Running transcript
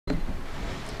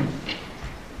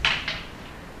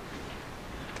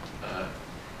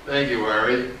Thank you,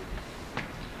 Larry.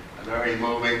 A very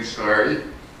moving story.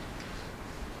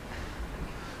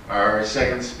 Our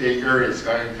second speaker is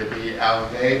going to be Al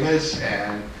Davis,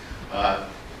 and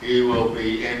he will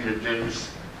be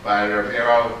introduced by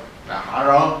Ramiro.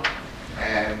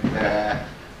 And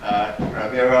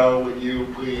Ramiro, would you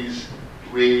please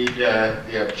read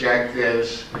the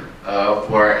objectives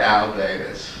for Al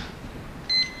Davis?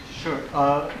 Sure.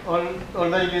 All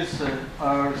Davis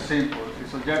are simple.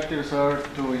 His objectives are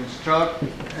to instruct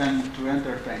and to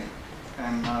entertain.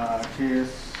 And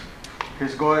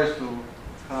his goal is to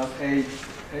have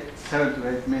 7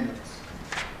 to 8 minutes.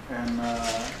 And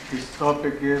his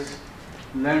topic is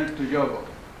learn to yoga.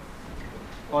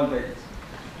 All Davis.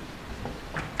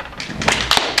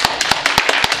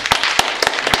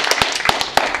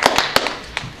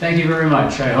 Thank you very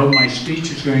much. I hope my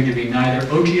speech is going to be neither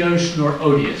otiose nor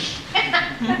odious.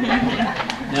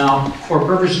 Now, for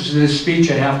purposes of this speech,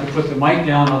 I have to put the mic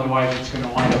down, otherwise it's going to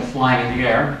wind up flying in the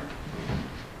air.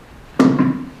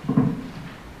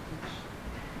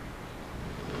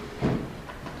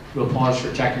 We'll pause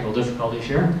for technical difficulties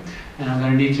here. And I'm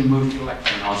going to need to move to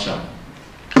lectern also.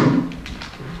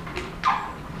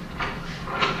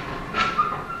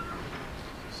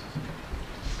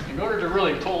 In order to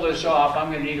really pull this off,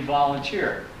 I'm going to need a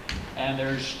volunteer. And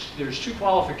there's 2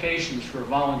 qualifications for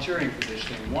volunteering for this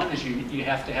thing. One is you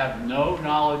have to have no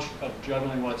knowledge of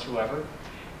juggling whatsoever.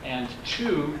 And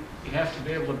 2, you have to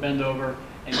be able to bend over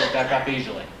and get back up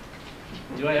easily.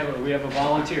 We have a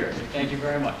volunteer. Thank you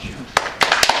very much.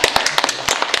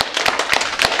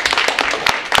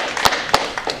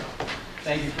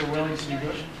 Thank you for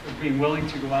being willing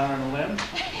to go out on a limb.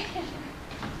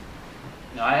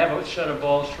 Now I have a set of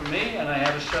balls for me, and I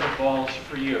have a set of balls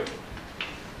for you.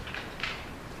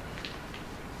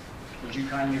 Would you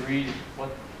kindly read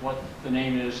what the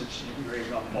name is that's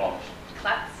engraved on the balls?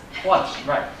 Klutz. Klutz,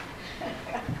 right.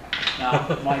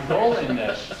 Now, my goal in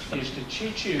this is to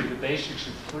teach you the basics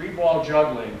of 3-ball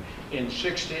juggling in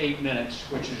 6 to 8 minutes,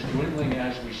 which is dwindling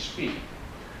as we speak.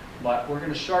 But we're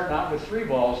going to start not with 3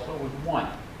 balls, but with 1.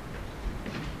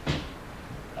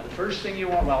 Now, the first thing you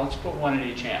want, well, let's put 1 in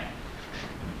each hand.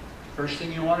 First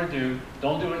thing you want to do,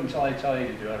 don't do it until I tell you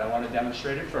to do it. I want to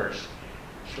demonstrate it first.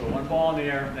 So 1 ball in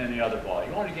the air, and then the other ball.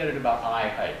 You want to get it about eye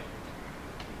height.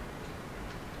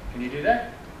 Can you do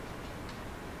that?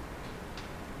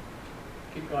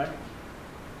 Keep going.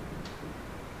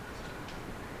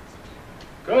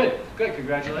 Good, good,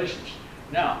 congratulations.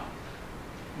 Now,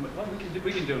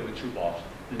 we can do it with 2 balls.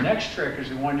 The next trick is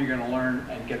the one you're going to learn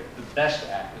and get the best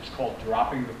at. It's called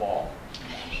dropping the ball.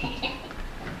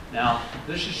 Now,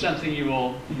 this is something you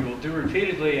will do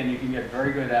repeatedly, and you can get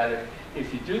very good at it.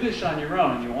 If you do this on your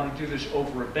own, you want to do this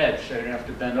over a bed so you don't have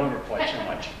to bend over quite so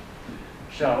much.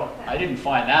 So I didn't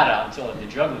find that out until I've been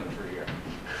juggling for a year.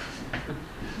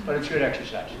 But it's good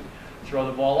exercise. Throw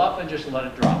the ball up and just let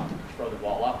it drop. Throw the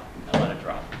ball up and let it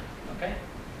drop. Okay?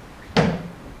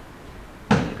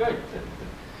 Good.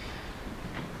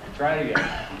 Try it again.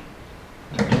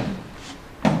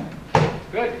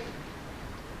 Good.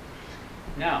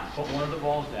 Now, put one of the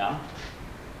balls down.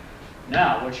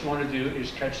 Now, what you want to do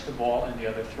is catch the ball in the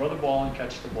other, throw the ball and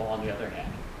catch the ball in the other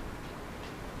hand.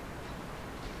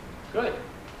 Good.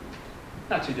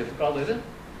 Not too difficult, is it?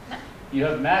 You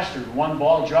have mastered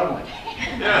 1-ball juggling.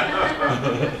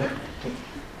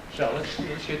 So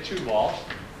let's get 2 balls.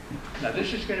 Now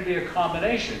this is going to be a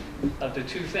combination of the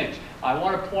 2 things. I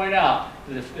want to point out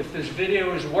that if this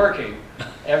video is working,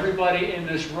 everybody in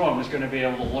this room is going to be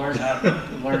able to learn how to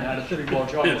 3-ball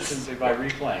juggle simply by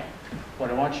replaying. What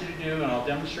I want you to do, and I'll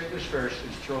demonstrate this first,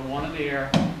 is throw 1 in the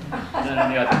air and then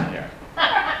the other in the air.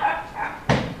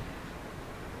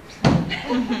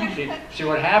 See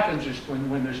what happens is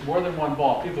when there's more than 1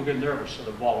 ball, people get nervous, so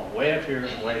the ball is way up here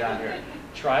and way down here.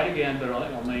 Try it again, but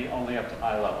only up to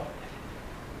eye level.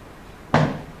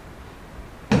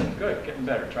 Good, getting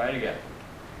better. Try it again.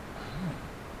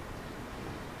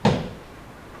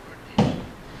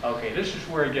 Okay, this is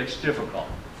where it gets difficult.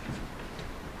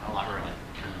 Oh, not really.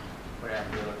 What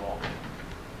happened to the ball?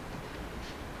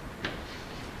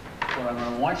 What I'm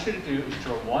going to want you to do is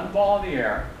throw 1 ball in the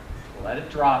air, let it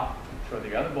drop, throw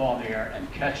the other ball in the air,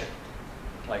 and catch it.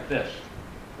 Like this.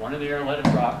 1 in the air, let it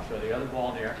drop, throw the other ball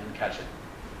in the air, and catch it.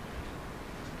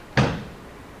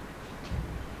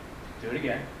 Do it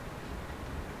again.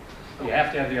 You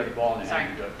have to have the other ball in the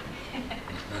hand to do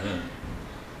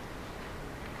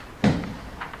it.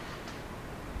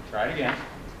 Try it again.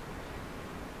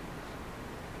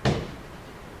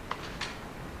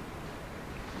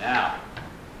 Now,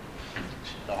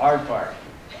 the hard part.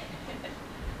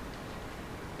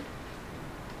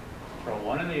 Throw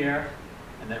 1 in the air,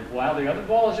 And then while the other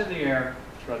ball is in the air,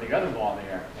 throw the other ball in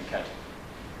the air and catch it.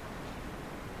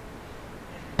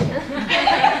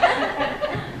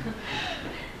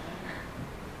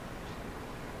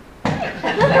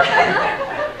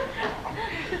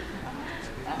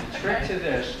 The trick to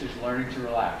this is learning to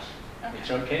relax.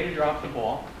 It's okay to drop the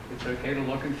ball. It's okay to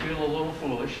look and feel a little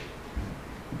foolish.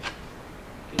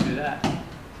 You can do that.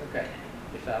 It's okay.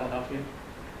 If that'll help you.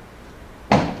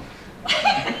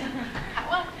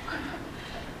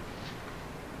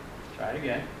 Try it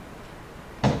again.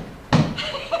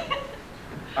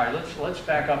 All right, let's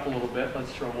back up a little bit.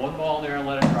 Let's throw one ball in there and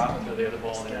let it drop, and throw the other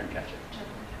ball in there and catch it.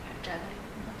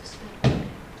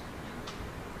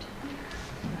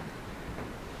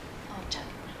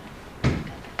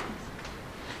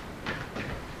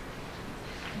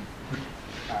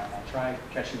 All right, I'll try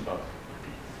catching both.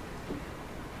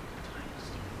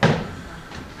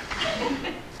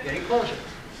 Getting closer.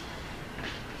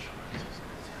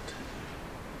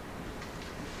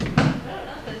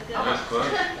 That's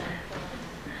close.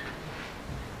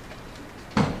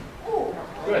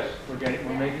 Good.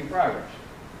 We're making progress.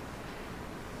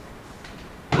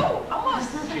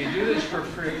 So you do this for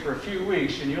a few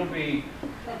weeks, and you'll be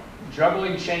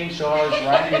juggling chainsaws,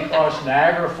 riding across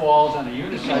Niagara Falls on a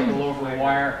unicycle over a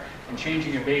wire, and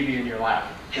changing a baby in your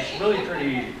lap. It's really pretty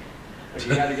easy, but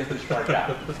you got to get this part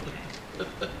out.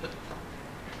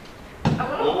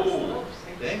 Oh.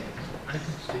 See? I can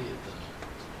see it though.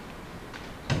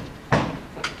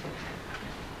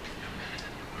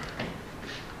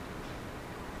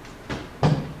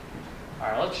 All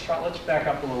right, let's back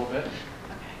up a little bit. Okay,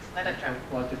 let it drop.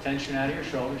 Let the tension out of your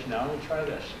shoulders. Now we'll try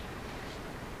this.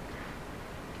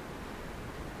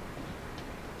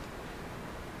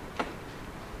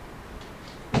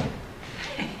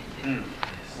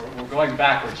 We're going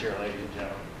backwards here, ladies and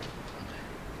gentlemen.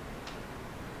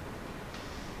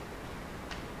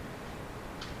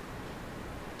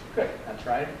 Good. Now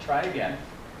try it again.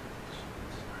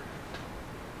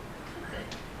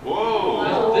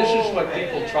 Whoa. This is what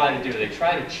people try to do. They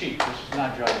try to cheat. This is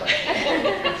not juggling.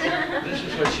 This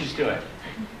is what she's doing.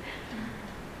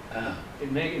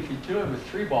 If you do it with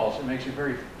 3 balls, it makes a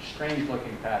very strange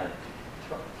looking pattern.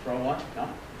 Throw one. No.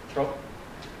 Throw.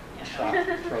 Stop.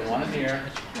 Throw one in the air.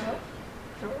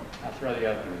 Now throw the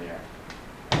other in the air.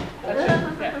 That's it.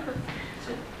 Yeah.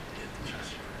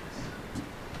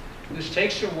 This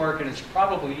takes some work, and it's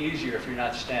probably easier if you're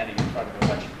not standing in front of a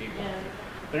bunch of people.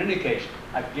 But in any case,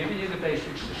 I've given you the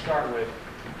basics to start with.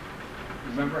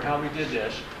 Remember how we did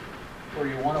this. Where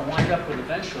you want to wind up with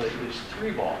eventually is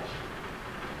 3 balls.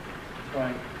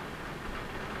 Going.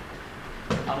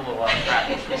 I'm a little out of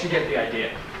practice, but you get the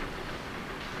idea.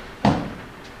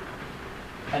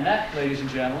 And that, ladies and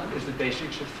gentlemen, is the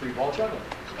basics of 3-ball juggling.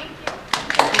 Thank you.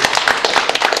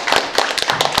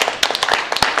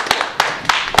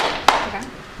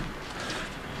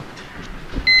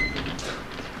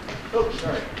 Oh,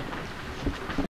 sorry.